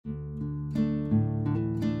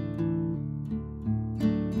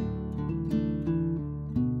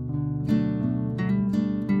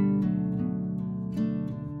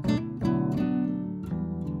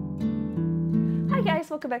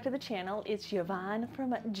welcome back to the channel. It's Yvonne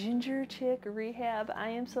from Ginger Chick Rehab. I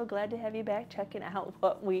am so glad to have you back checking out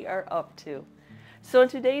what we are up to. So in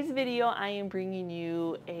today's video, I am bringing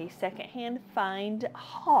you a secondhand find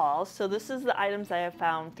haul. So this is the items I have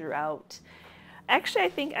found throughout. Actually, I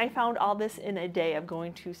think I found all this in a day of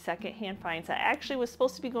going to secondhand finds. I actually was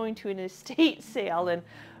supposed to be going to an estate sale, and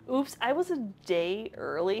oops, I was a day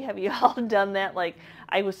early. Have you all done that? Like,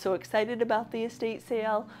 I was so excited about the estate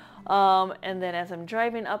sale. And then as I'm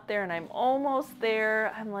driving up there and I'm almost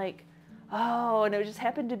there, I'm like, oh, and it just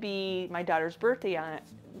happened to be my daughter's birthday on it.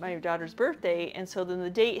 My daughter's birthday, and so then the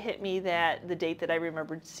date hit me, that the date that I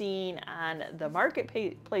remembered seeing on the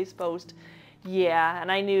marketplace post. Yeah,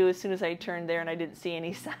 and I knew as soon as I turned there and I didn't see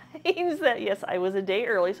any signs that yes, I was a day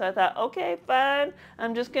early. So I thought, okay, fine,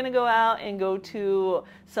 I'm just gonna go out and go to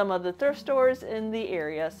some of the thrift stores in the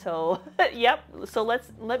area. So yep, so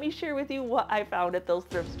let me share with you what I found at those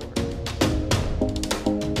thrift stores.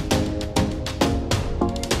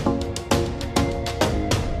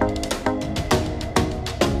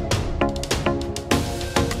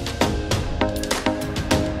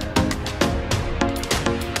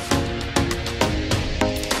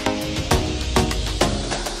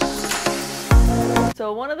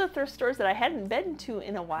 So one of the thrift stores that I hadn't been to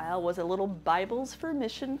in a while was a little Bibles for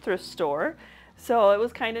Mission thrift store. So it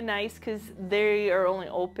was kind of nice because they are only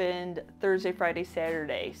opened Thursday, Friday,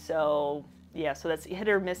 Saturday. So yeah, so that's hit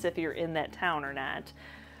or miss if you're in that town or not.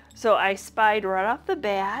 So I spied right off the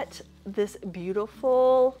bat this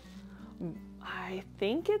beautiful, I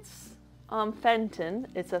think it's Fenton.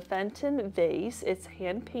 It's a Fenton vase. It's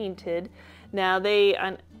hand painted. Now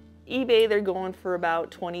on eBay, they're going for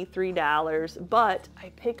about $23, but I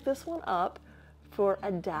picked this one up for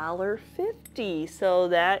 $1.50. So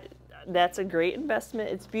that's a great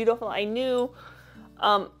investment. It's beautiful. I knew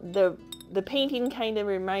the painting kind of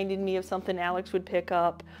reminded me of something Alex would pick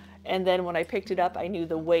up, and then when I picked it up, I knew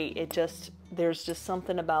the weight. There's just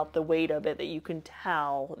something about the weight of it that you can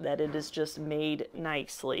tell that it is just made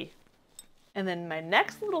nicely. And then my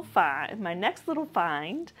next little find,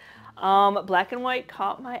 black and white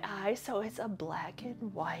caught my eye. So it's a black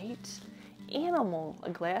and white animal, a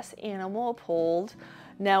glass animal pulled.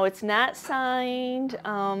 Now it's not signed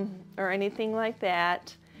or anything like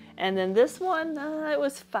that. And then this one, it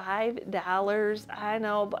was $5. I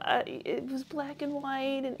know, but it was black and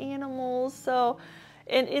white and animals. So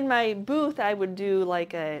in my booth, I would do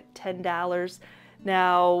like a $10.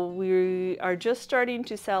 Now we are just starting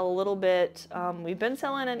to sell a little bit. We've been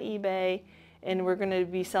selling on eBay, and we're going to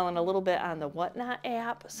be selling a little bit on the Whatnot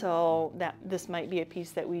app. So this might be a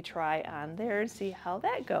piece that we try on there and see how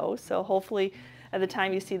that goes. So hopefully at the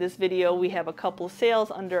time you see this video, we have a couple of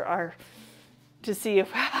sales under our, to see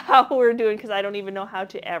how we're doing, because I don't even know how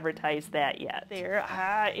to advertise that yet. There,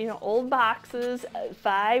 you know, old boxes,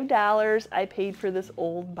 $5 I paid for this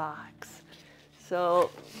old box.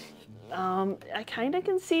 So I kind of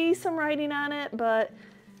can see some writing on it, but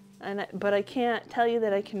I can't tell you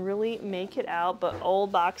that I can really make it out. But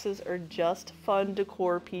old boxes are just fun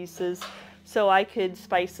decor pieces. So I could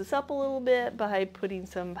spice this up a little bit by putting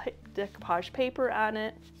some decoupage paper on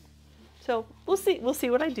it. So we'll see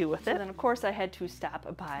what I do with it. And then of course I had to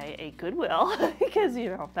stop by a Goodwill because,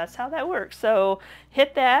 you know, that's how that works. So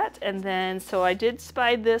hit that, and then so I did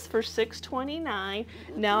spy this for $6.29.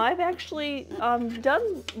 Now I've actually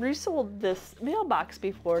resold this mailbox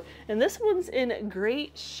before, and this one's in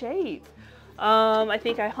great shape. I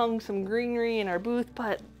think I hung some greenery in our booth,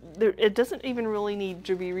 but it doesn't even really need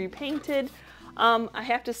to be repainted. I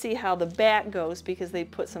have to see how the back goes because they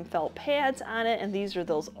put some felt pads on it, and these are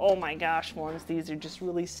those, oh my gosh, ones. These are just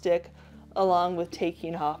really stick along with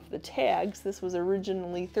taking off the tags. This was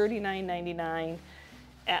originally $39.99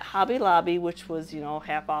 at Hobby Lobby, which was, you know,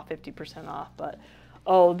 half off, 50% off, but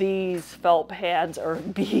oh, these felt pads are a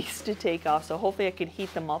beast to take off. So hopefully I can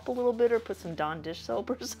heat them up a little bit or put some Dawn dish soap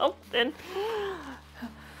or something.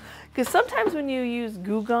 Because sometimes when you use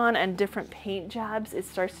Goo Gone on different paint jobs, it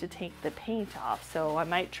starts to take the paint off. So I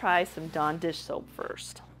might try some Dawn dish soap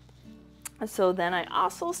first. So then I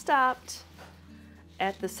also stopped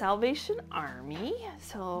at the Salvation Army.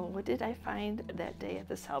 So what did I find that day at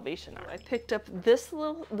the Salvation Army? I picked up this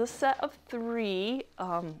set of 3,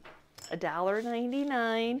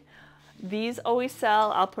 $1.99. These always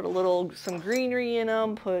sell. I'll put some greenery in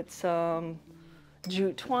them, put some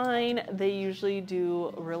jute twine. They usually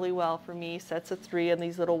do really well for me. Sets of 3 in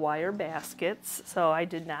these little wire baskets, so I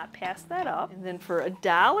did not pass that up. And then for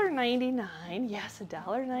 $1.99, yes,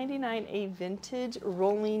 $1.99, a vintage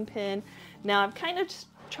rolling pin. Now I've kind of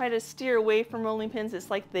tried to steer away from rolling pins.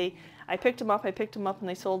 It's like I picked them up, and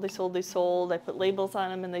they sold, I put labels on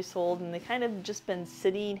them and they sold, and they kind of just been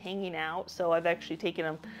sitting, hanging out. So I've actually taken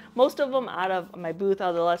them, most of them out of my booth,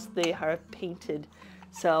 unless they are painted.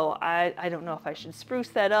 So I don't know if I should spruce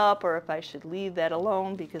that up or if I should leave that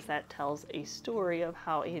alone, because that tells a story of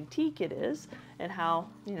how antique it is and how,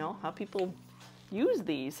 you know, how people use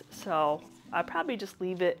these. So I'll probably just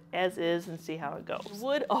leave it as is and see how it goes.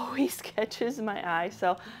 Wood always catches my eye,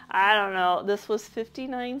 so I don't know. This was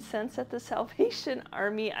 59 cents at the Salvation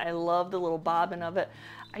Army. I love the little bobbin of it.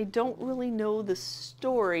 I don't really know the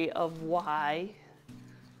story of why.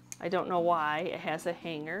 I don't know why it has a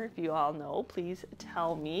hanger. If you all know, please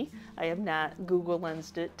tell me. I have not Google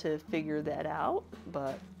lensed it to figure that out,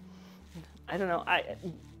 but I don't know.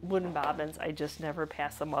 Wooden bobbins, I just never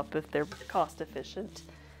pass them up if they're cost efficient.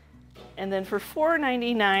 And then for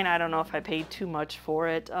 $4.99, I don't know if I paid too much for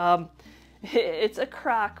it. It's a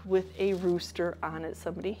crock with a rooster on it.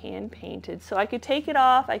 Somebody hand painted. So I could take it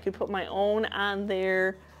off. I could put my own on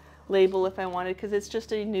their label if I wanted, because it's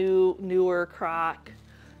just a newer crock.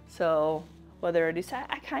 So whether I decide,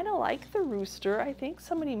 I kind of like the rooster. I think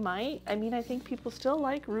somebody might. I mean, I think people still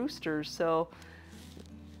like roosters. So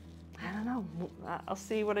I don't know. I'll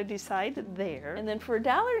see what I decide there. And then for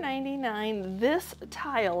 $1.99, this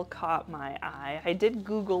tile caught my eye. I did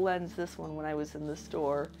Google lens this one when I was in the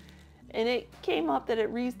store, and it came up that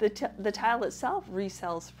the tile itself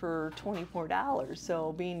resells for $24.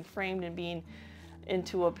 So being framed and being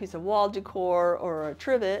into a piece of wall decor or a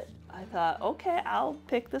trivet, I thought, okay, I'll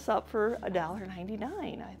pick this up for $1.99.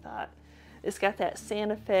 I thought it's got that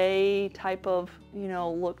Santa Fe type of, you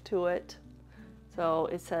know, look to it. So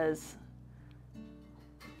it says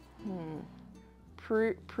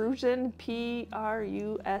Prusa,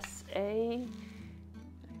 P-R-U-S-A,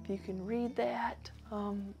 if you can read that,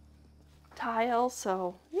 tile.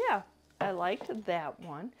 So yeah, I liked that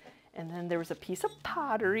one. And then there was a piece of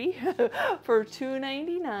pottery for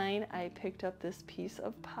 $2.99. I picked up this piece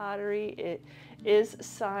of pottery. It is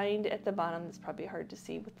signed at the bottom. It's probably hard to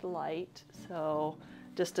see with the light. So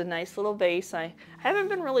just a nice little vase. I haven't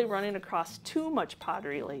been really running across too much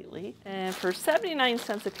pottery lately. And for 79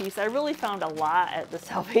 cents a piece, I really found a lot at the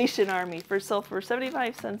Salvation Army. For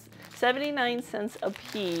 79 cents a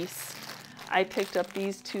piece, I picked up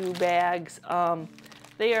these two bags.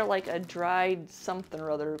 They are like a dried something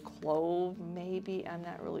or other, clove maybe. I'm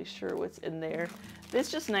not really sure what's in there.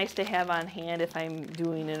 It's just nice to have on hand if I'm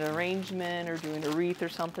doing an arrangement or doing a wreath or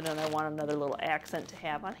something and I want another little accent to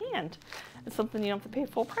have on hand. It's something you don't have to pay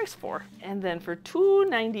full price for. And then for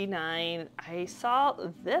 $2.99, I saw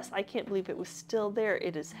this. I can't believe it was still there.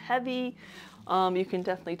 It is heavy. You can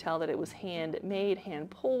definitely tell that it was handmade,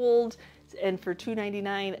 hand pulled. And for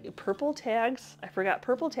 $2.99, purple tags. I forgot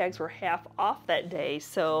purple tags were half off that day,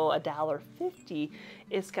 so $1.50.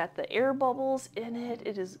 It's got the air bubbles in it.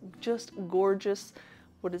 It is just gorgeous.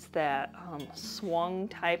 What is that? Swung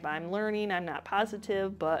type. I'm learning. I'm not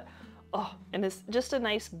positive, but oh, and it's just a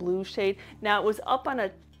nice blue shade. Now it was up on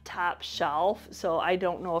a top shelf, so I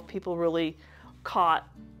don't know if people really caught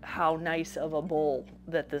how nice of a bowl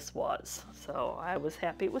that this was. So I was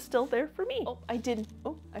happy it was still there for me. Oh,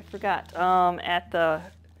 I forgot. At the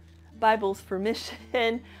Bibles for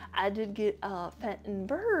Mission, I did get a Fenton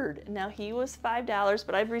bird. Now he was $5,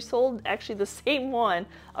 but I've resold actually the same one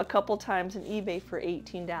a couple times on eBay for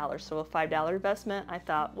 $18. So a $5 investment I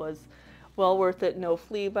thought was well worth it. No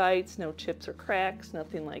flea bites, no chips or cracks,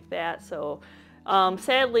 nothing like that. So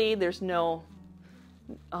sadly, there's no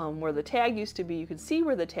where the tag used to be. You can see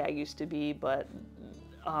where the tag used to be, but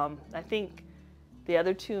I think the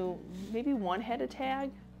other two, maybe one had a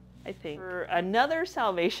tag, I think. For another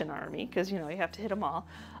Salvation Army, because you know you have to hit them all,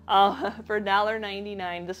 for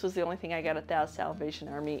 $1.99, this was the only thing I got at that Salvation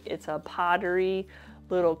Army. It's a pottery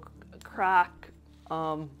little crock.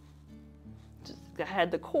 Just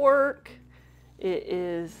had the cork.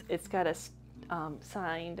 It's got a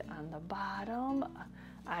signed on the bottom.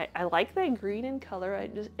 I like that green in color.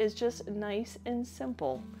 It's just nice and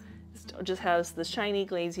simple. It just has the shiny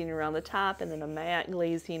glazing around the top and then a matte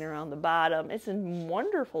glazing around the bottom. It's in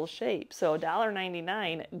wonderful shape. So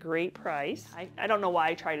 $1.99, great price. I don't know why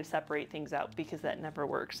I try to separate things out because that never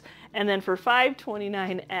works. And then for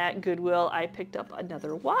 $5.29 at Goodwill, I picked up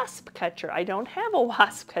another wasp catcher. I don't have a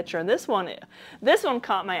wasp catcher, and this one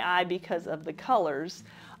caught my eye because of the colors.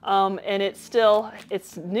 And it's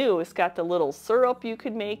new. It's got the little syrup you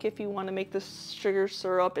could make if you want to make the sugar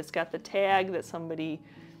syrup. It's got the tag that somebody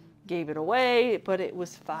gave it away, but it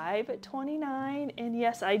was $5.29. And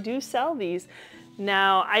yes, I do sell these.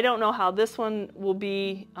 Now, I don't know how this one will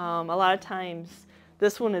be. A lot of times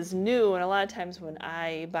This one is new, and a lot of times when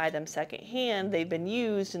I buy them secondhand, they've been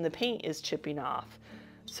used and the paint is chipping off.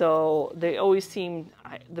 So they always seem,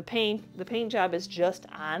 the paint job is just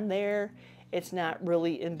on there. It's not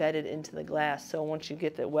really embedded into the glass. So once you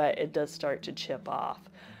get that wet, it does start to chip off.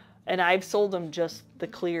 And I've sold them just the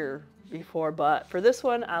clear before, but for this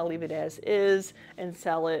one, I'll leave it as is and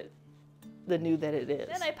sell it the new that it is.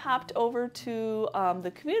 Then I popped over to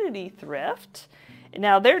the community thrift.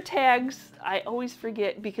 Now their tags, I always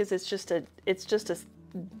forget because it's just a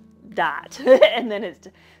dot and then it's,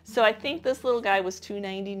 so I think this little guy was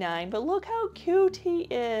 $2.99, but look how cute he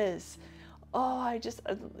is. Oh,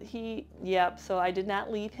 yep, so I did not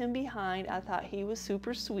leave him behind. I thought he was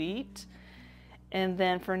super sweet. And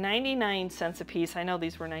then for 99 cents a piece, I know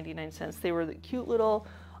these were 99 cents, they were the cute little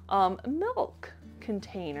milk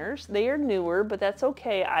containers. They are newer, but that's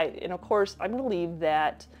okay. And of course, I'm gonna leave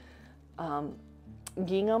that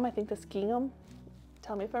gingham, I think that's gingham,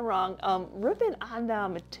 tell me if I'm wrong, ribbon on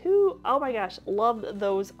them too. Oh my gosh, loved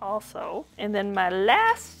those also. And then my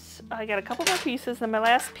last, I got a couple more pieces, then my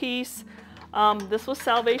last piece, this was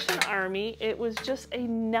Salvation Army. It was just a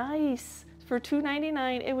nice, for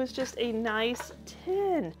 $2.99, it was just a nice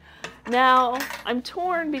tin. Now, I'm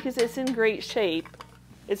torn because it's in great shape.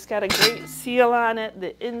 It's got a great seal on it.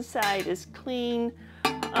 The inside is clean.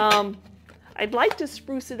 I'd like to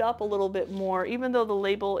spruce it up a little bit more, even though the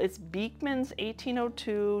label is Beekman's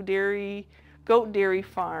 1802 Goat Dairy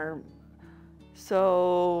Farm.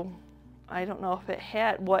 So I don't know if it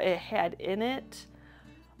had what it had in it,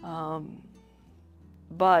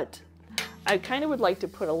 but I kind of would like to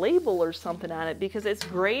put a label or something on it because it's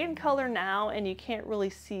gray in color now and you can't really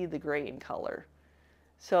see the gray in color.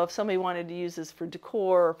 So if somebody wanted to use this for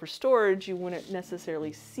decor or for storage, you wouldn't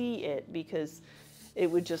necessarily see it because it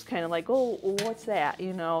would just kind of like, oh, what's that,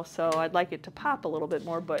 you know? So I'd like it to pop a little bit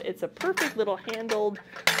more, but it's a perfect little handled,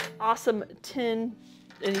 awesome tin,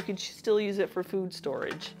 and you can still use it for food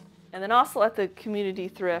storage. And then also at the community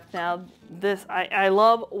thrift, now this, I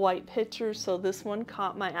love white pictures, so this one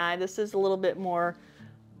caught my eye. This is a little bit more,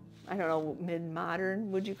 I don't know, mid-modern,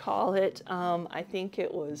 would you call it? I think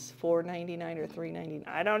it was $4.99 or $3.99.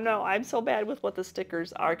 I don't know. I'm so bad with what the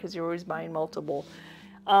stickers are because you're always buying multiple.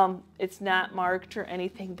 It's not marked or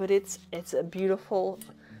anything, but it's a beautiful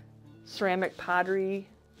ceramic pottery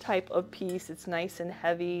type of piece. It's nice and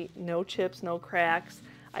heavy, no chips, no cracks.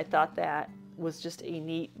 I thought that was just a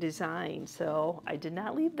neat design, so I did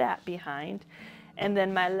not leave that behind. And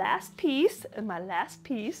then my last piece,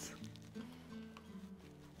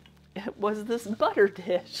 it was this butter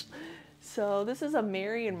dish. So this is a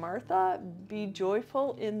Mary and Martha, Be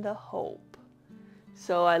Joyful in the Hope.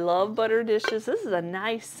 So I love butter dishes. This is a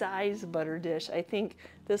nice size butter dish. I think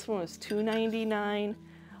this one was $2.99.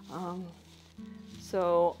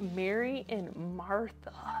 So Mary and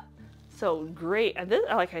Martha. So great. This,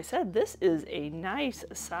 like I said, this is a nice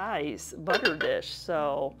size butter dish.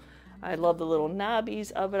 So I love the little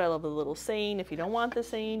knobbies of it. I love the little saying. If you don't want the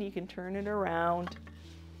saying, you can turn it around.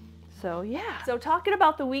 So yeah. So talking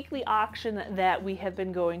about the weekly auction that we have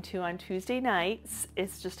been going to on Tuesday nights,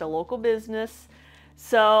 it's just a local business.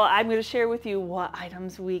 So I'm going to share with you what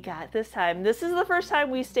items we got this time. This is the first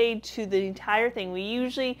time we stayed to the entire thing.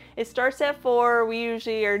 It starts at 4. We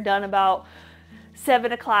usually are done about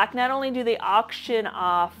 7 o'clock. Not only do they auction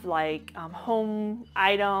off like home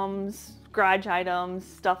items, garage items,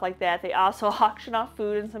 stuff like that, they also auction off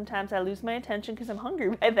food, and sometimes I lose my attention because I'm hungry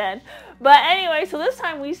by then. But anyway, so this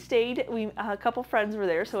time we stayed, a couple friends were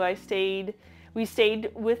there, so we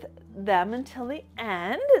stayed with them until the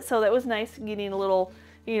end. So that was nice getting a little,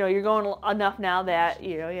 you know, you're going enough now that,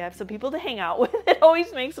 you know, you have some people to hang out with. It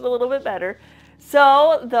always makes it a little bit better.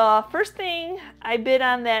 So the first thing I bid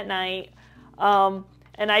on that night,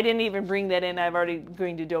 and I didn't even bring that in, I'm already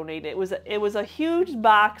going to donate it. It was a huge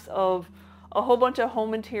box of a whole bunch of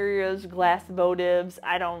home interiors, glass votives.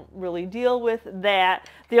 I don't really deal with that.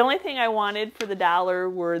 The only thing I wanted for the dollar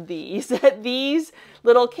were these. These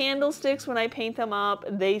little candlesticks, when I paint them up,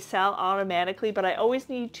 they sell automatically, but I always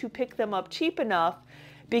need to pick them up cheap enough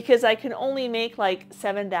because I can only make like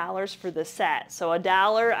 $7 for the set. So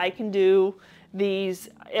 $1, I can do these.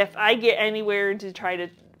 If I get anywhere to try to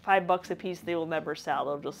 $5 a piece, they will never sell.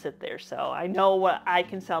 They'll just sit there. So I know what I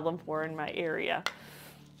can sell them for in my area.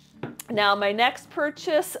 Now my next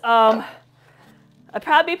purchase, I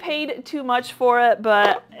probably paid too much for it,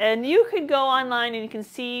 and you could go online and you can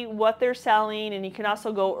see what they're selling, and you can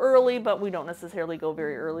also go early, but we don't necessarily go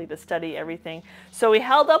very early to study everything. So we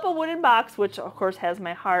held up a wooden box, which of course has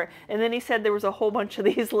my heart, and then he said there was a whole bunch of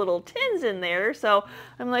these little tins in there. So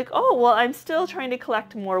I'm like, oh, well, I'm still trying to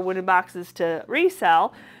collect more wooden boxes to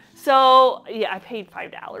resell. So yeah, I paid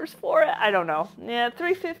 $5 for it. I don't know. Yeah,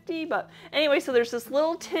 $3.50. But anyway, so there's this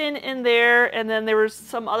little tin in there, and then there was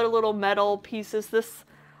some other little metal pieces. This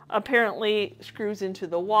apparently screws into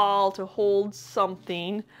the wall to hold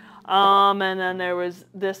something. And then there was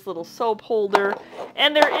this little soap holder,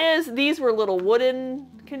 and these were little wooden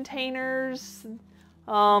containers.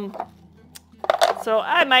 So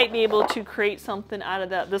I might be able to create something out of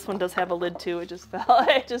that. This one does have a lid too. It just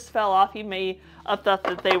fell off. He may have thought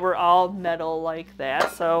that they were all metal like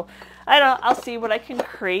that. So I'll see what I can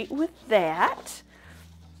create with that.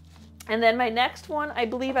 And then my next one, I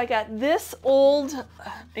believe I got this old,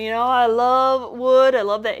 I love wood. I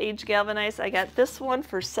love that aged galvanized. I got this one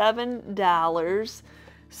for $7.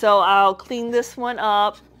 So I'll clean this one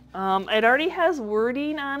up. It already has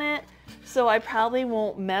wording on it, so I probably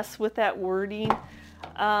won't mess with that wording.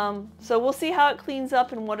 So we'll see how it cleans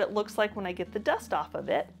up and what it looks like when I get the dust off of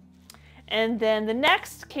it. And then the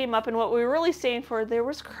next came up, and what we were really staying for, there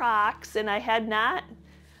was Crocs, and I had not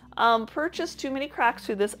purchased too many Crocs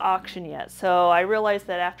through this auction yet. So I realized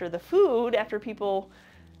that after people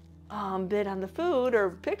bid on the food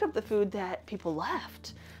or picked up the food, that people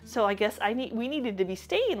left. So I guess we needed to be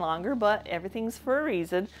staying longer, but everything's for a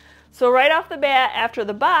reason. So right off the bat, after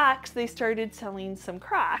the box, they started selling some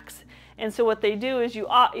Crocs. And so what they do is you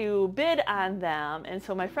bid on them. And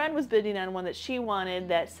so my friend was bidding on one that she wanted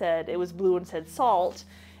that said, it was blue and said salt.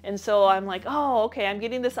 And so I'm like, oh, okay, I'm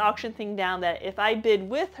getting this auction thing down that if I bid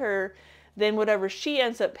with her, then whatever she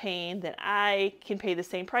ends up paying, then I can pay the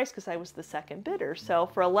same price because I was the second bidder. So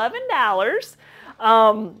for $11,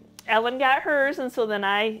 Ellen got hers, and so then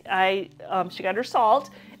she got her salt.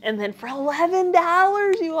 And then for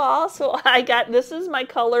 $11, you all, so this is my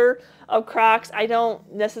color of Crocs. I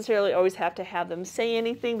don't necessarily always have to have them say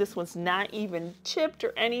anything. This one's not even chipped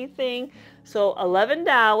or anything. So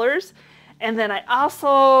 $11. And then I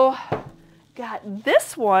also got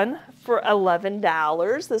this one for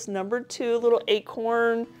 $11. This number 2 little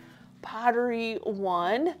acorn pottery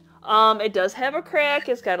one. It does have a crack.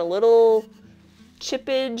 It's got a little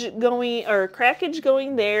chippage going, or crackage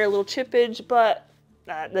going there, a little chippage, but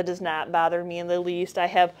that does not bother me in the least. I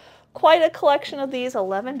have quite a collection of these.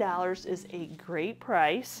 $11 is a great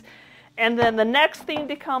price. And then the next thing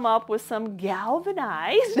to come up was some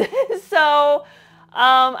galvanized. So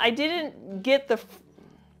I didn't get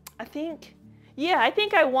I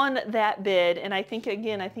think I won that bid, and I think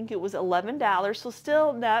it was $11, so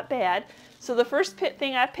still not bad. So the first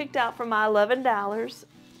thing I picked out for my $11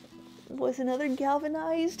 was another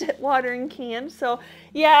galvanized watering can. So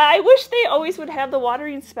yeah, I wish they always would have the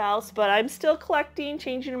watering spouts, but I'm still collecting,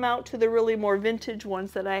 changing them out to the really more vintage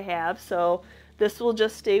ones that I have. So this will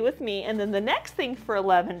just stay with me. And then the next thing for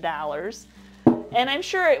 $11, and I'm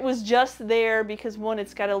sure it was just there because one,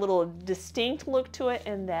 it's got a little distinct look to it,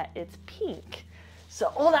 and that it's pink. So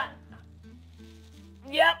hold on.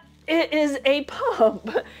 Yep. It is a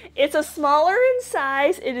pump. It's a smaller in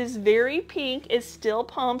size. It is very pink. It still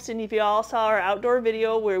pumps. And if you all saw our outdoor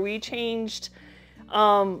video where we changed,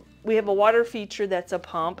 we have a water feature that's a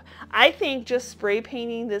pump. I think just spray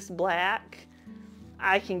painting this black,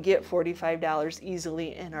 I can get $45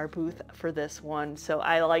 easily in our booth for this one. So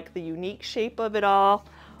I like the unique shape of it all.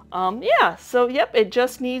 Yeah, so yep, it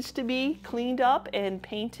just needs to be cleaned up and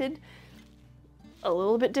painted a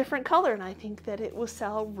little bit different color, and I think that it will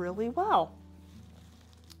sell really well.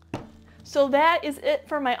 So that is it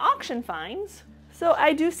for my auction finds. So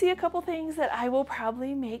I do see a couple things that I will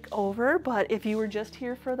probably make over, but if you were just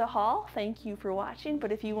here for the haul, thank you for watching.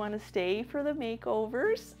 But if you want to stay for the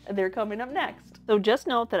makeovers, they're coming up next. So just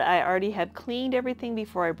note that I already have cleaned everything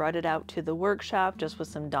before I brought it out to the workshop, just with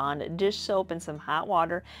some Dawn dish soap and some hot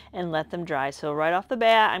water, and let them dry. So right off the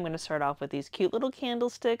bat, I'm going to start off with these cute little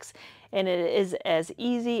candlesticks, and it is as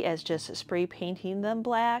easy as just spray painting them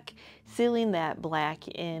black, sealing that black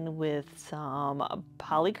in with some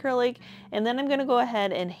polycrylic, and then I'm going to go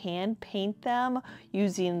ahead and hand paint them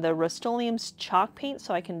using the Rust-Oleum's chalk paint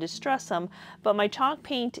so I can distress them. But my chalk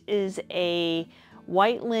paint is a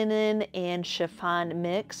white linen and chiffon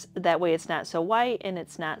mix. That way it's not so white and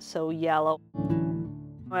it's not so yellow.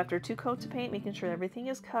 After 2 coats of paint, making sure everything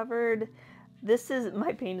is covered.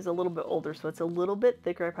 My paint is a little bit older, so it's a little bit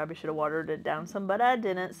thicker. I probably should have watered it down some, but I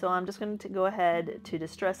didn't. So I'm just going to go ahead to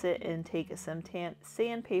distress it and take some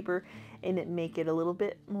sandpaper and make it a little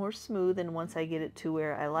bit more smooth. And once I get it to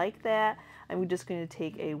where I like that, I'm just going to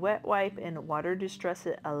take a wet wipe and water distress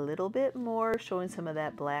it a little bit more, showing some of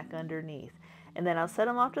that black underneath. And then I'll set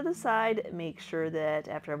them off to the side, make sure that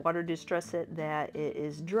after I water distress it, that it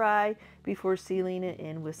is dry before sealing it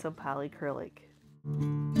in with some polycrylic.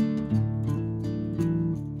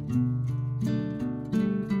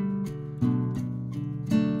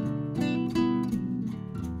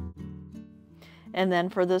 And then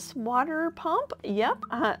for this water pump, yep,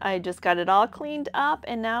 I just got it all cleaned up,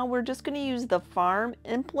 and now we're just going to use the farm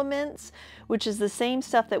implements, which is the same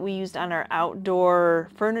stuff that we used on our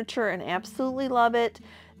outdoor furniture, and absolutely love it.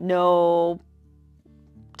 No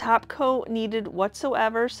top coat needed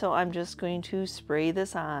whatsoever, so I'm just going to spray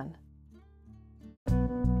this on.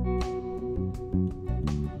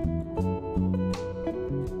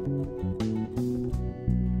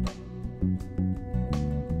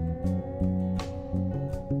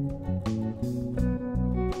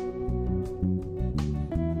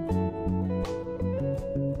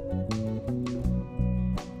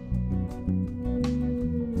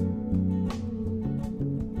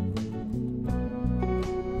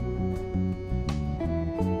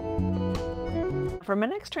 For my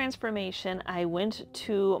next transformation, I went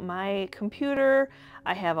to my computer.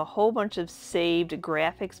 I have a whole bunch of saved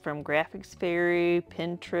graphics from Graphics Fairy,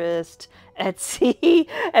 Pinterest, Etsy.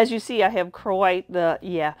 As you see, I have quite the,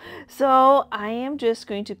 yeah. So I am just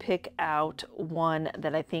going to pick out one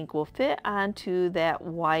that I think will fit onto that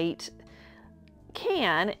white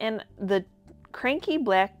can, and the Cranky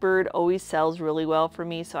Blackbird always sells really well for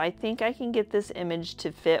me, so I think I can get this image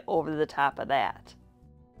to fit over the top of that.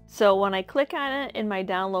 So when I click on it in my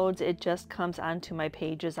downloads, it just comes onto my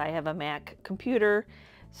pages. I have a Mac computer.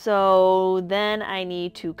 So then I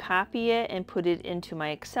need to copy it and put it into my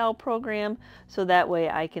Excel program, so that way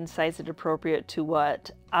I can size it appropriate to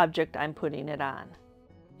what object I'm putting it on.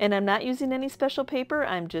 And I'm not using any special paper.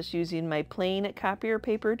 I'm just using my plain copier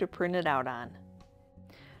paper to print it out on.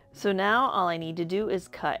 So now all I need to do is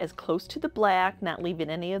cut as close to the black, not leaving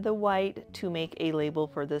any of the white, to make a label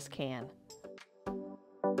for this can.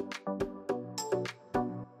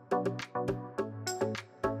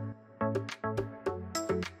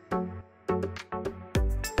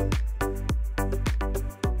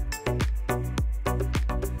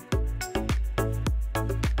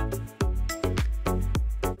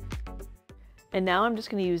 And now I'm just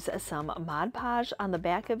going to use some Mod Podge on the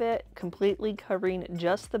back of it, completely covering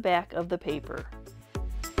just the back of the paper.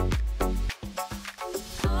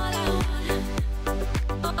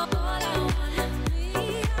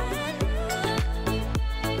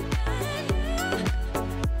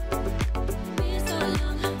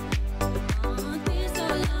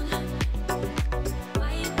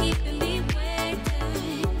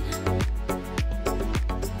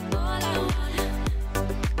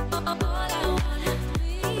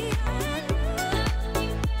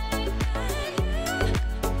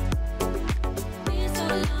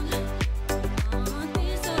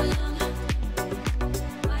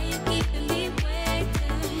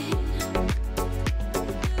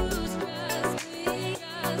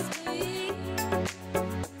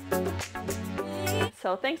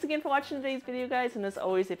 So thanks again for watching today's video, guys, and as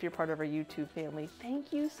always, if you're part of our YouTube family,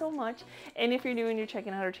 thank you so much. And if you're new and you're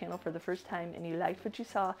checking out our channel for the first time and you liked what you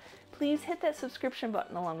saw, please hit that subscription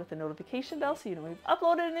button along with the notification bell so you know we've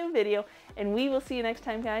uploaded a new video, and we will see you next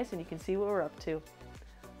time, guys, and you can see what we're up to.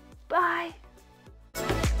 Bye!